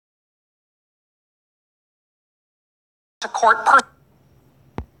to court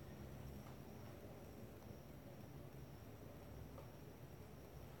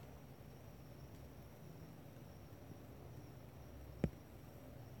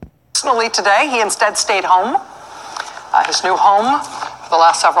personally today. He instead stayed home. His new home for the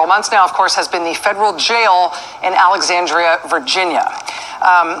last several months now, of course, has been the federal jail in Alexandria, Virginia.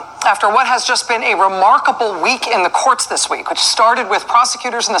 After what has just been a remarkable week in the courts this week, which started with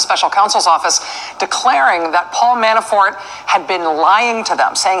prosecutors in the special counsel's office declaring that Paul Manafort had been lying to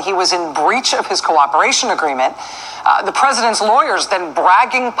them, saying he was in breach of his cooperation agreement, the president's lawyers then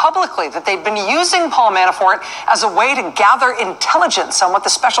bragging publicly that they'd been using Paul Manafort as a way to gather intelligence on what the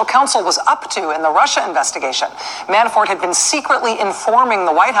special counsel was up to in the Russia investigation. Manafort had been secretly informing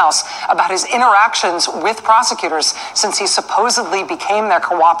the White House about his interactions with prosecutors since he supposedly became their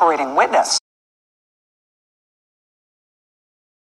cooperating witness.